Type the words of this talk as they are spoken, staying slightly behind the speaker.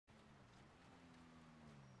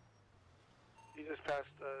He just passed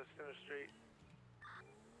Center Street.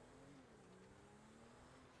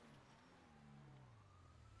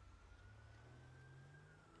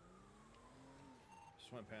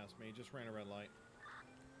 Just went past me. Just ran a red light.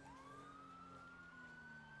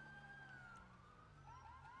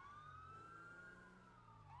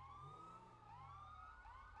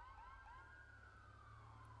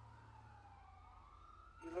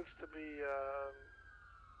 He looks to be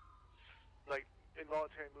like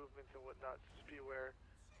involuntary movements and whatnot, so just be aware.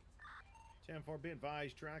 10-4, be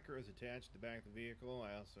advised, tracker is attached to the back of the vehicle.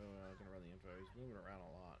 I also going to run the info. He's moving around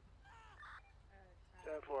a lot.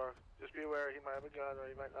 10-4, just be aware. He might have a gun or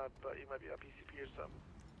he might not, but he might be on PCP or something.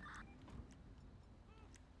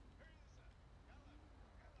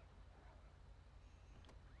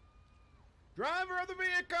 Driver of the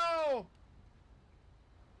vehicle!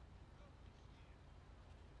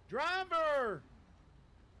 Driver!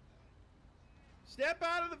 Step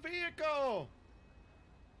out of the vehicle!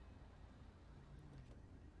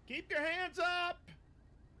 Keep your hands up!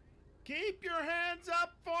 Keep your hands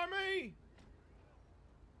up for me!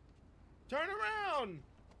 Turn around!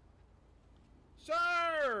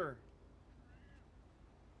 Sir!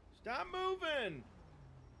 Stop moving!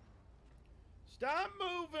 Stop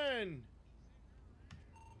moving!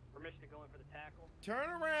 Permission to go in for the tackle. Turn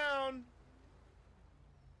around!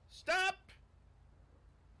 Stop!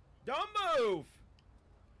 Don't move!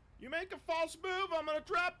 You make a false move, I'm gonna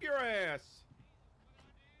drop your ass!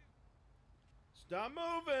 Stop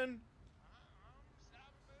moving!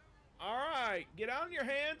 Alright, get on your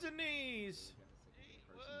hands and knees!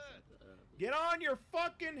 Get on your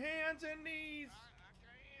fucking hands and knees! I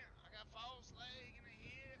can't. I got false leg in the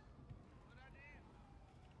hip. What'd I do?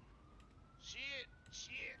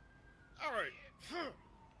 Shit. Alright.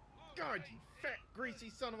 God, you fat,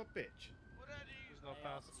 greasy son of a bitch. What'd I do? There's no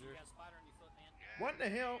passengers. You got a spider on your foot, man. What in the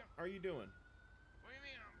hell are you doing? What do you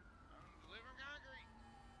mean? I'm delivering concrete.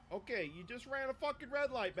 Okay, you just ran a fucking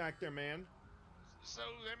red light back there, man. So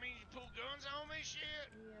that means you pull guns on me, shit?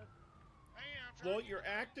 Yep. Hey, I'm trying Well, to you're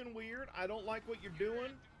acting weird. I don't like what you're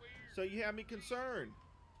doing, acting weird. so you have me concerned.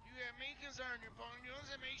 You have me concerned. You're pulling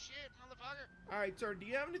guns at me, shit, motherfucker. Alright, sir, do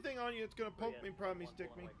you have anything on you that's gonna poke me, prod me,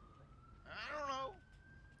 stick me? I don't know.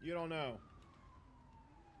 You don't know.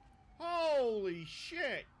 Holy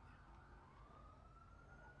shit!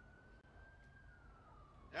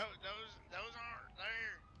 Those aren't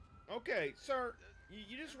there. Okay, sir,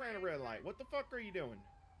 you just ran a red light. What the fuck are you doing?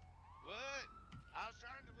 What? I was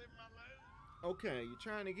trying to deliver my load. Okay, you're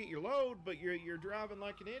trying to get your load, but you're driving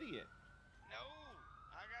like an idiot. No,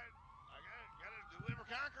 I gotta deliver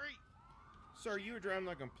concrete. Sir, you were driving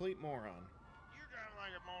like a complete moron. You're driving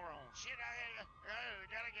like a moron. Shit, I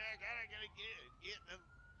gotta get the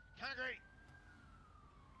concrete.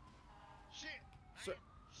 Shit. Sir,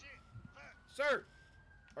 Shit. Fuck. sir,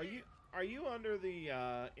 are you under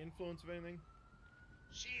the influence of anything?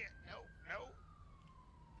 Shit. No.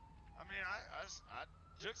 I mean, I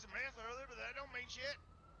took some meth earlier, but that don't mean shit.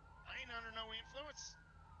 I ain't under no influence.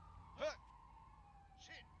 Fuck.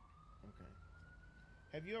 Shit. Okay.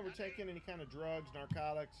 Have you ever taken any kind of drugs,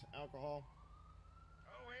 narcotics, alcohol?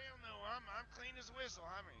 Oh hell no. I'm clean as a whistle.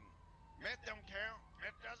 I mean, meth don't count.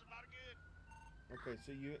 Meth does a lot of good. Okay,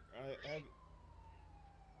 so you have.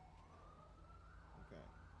 Okay.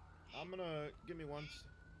 I'm gonna give me one.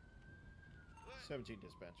 What? 17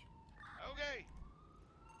 dispatch. Okay.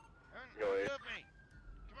 Go ahead. Help me.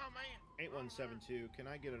 Come on, man. 8172. Can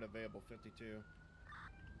I get an available 52?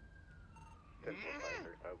 What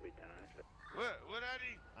I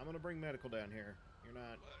do? I'm gonna bring medical down here. You're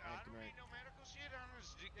not I acting don't right. need no medical shit. I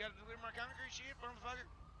just gotta deliver my concrete shit, motherfucker.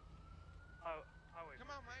 Come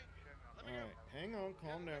on, man. Let me All right, go. hang on.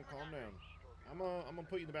 Calm down. Calm down. I'm gonna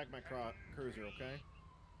put you in the back of my cruiser, okay?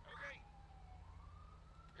 Okay.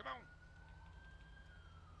 Come on.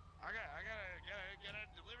 I gotta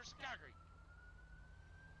deliver some concrete.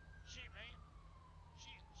 Shit, man.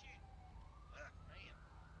 Shit. Fuck, man.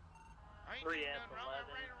 I ain't doing nothing wrong. I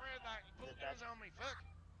ran a red light. You pulled guns on me. Fuck.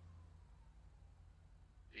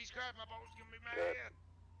 These crap, my boy's gonna be mad.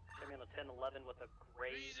 Came in a 1011 with a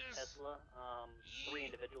gray Jesus. Tesla. 3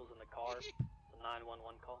 individuals in the car. It's a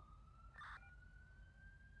 911 call.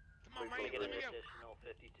 Come on, Can we man. get Let an me go. additional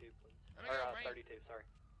 52, please? Let me Or go, man. 32, sorry.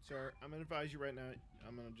 Sir, I'm gonna advise you right now.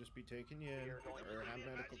 I'm gonna just be taking you in, or have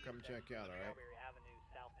medical come check you out. All right? Strawberry Avenue,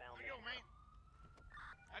 southbound. Let me go, man.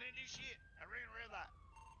 I didn't do shit. I ran a red light.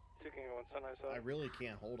 I really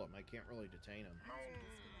can't hold him. I can't really detain him.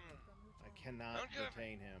 I cannot Uncuff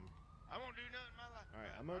detain him. I won't do nothing in my life. All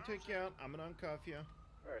right, I'm gonna take you out. I'm gonna uncuff you.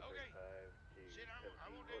 Okay. Shit, I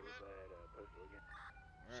won't do nothing.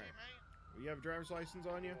 All right. Shit, man. You have a driver's license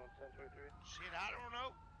on you? 1023. Shit, I don't know.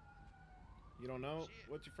 You don't know? Shit.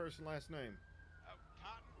 What's your first and last name? Oh,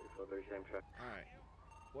 Cotton. Alright.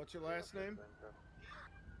 What's your last name? Hill.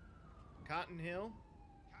 Cotton Hill?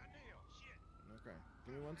 Cotton Hill. Shit. Okay.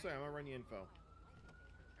 Give me 1 second. I'm gonna run the info.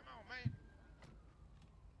 Come on, man.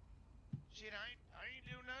 Shit, I ain't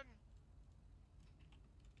doing nothing.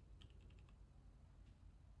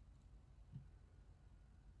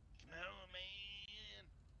 Come on, man.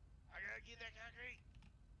 I gotta get that concrete.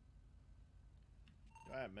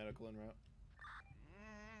 Do I have medical en route?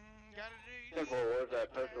 Gotta do Simple, what was that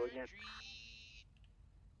postal again?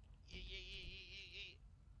 Yeah.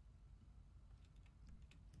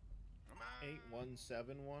 Come on.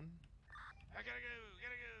 8171 I gotta go.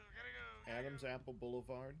 Adams Apple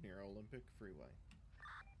Boulevard near Olympic Freeway.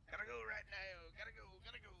 Gotta go right now. Gotta go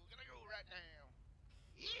right now.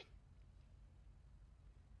 Yeah.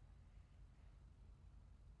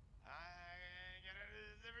 I gotta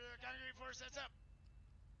deliver the concrete before it sets up.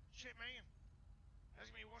 Shit, man. That's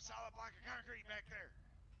gonna be one solid block of concrete back there.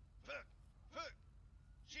 Fuck.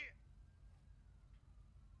 Shit.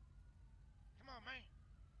 Come on, man.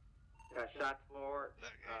 Got shots for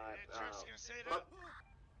Look, that truck's gonna set up.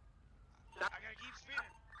 I gotta keep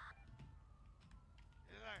spinning.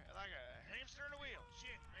 It's like a hamster in a wheel.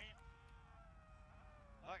 Shit, man.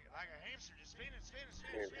 Like a hamster just spinning.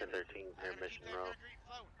 Here, 1013, I gotta keep that Row. concrete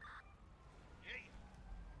flowing. Yeah.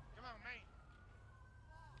 Come on, man.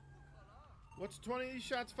 What's 20 of these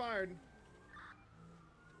shots fired?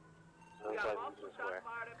 We got multiple shots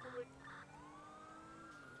fired at police.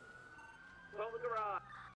 From the garage.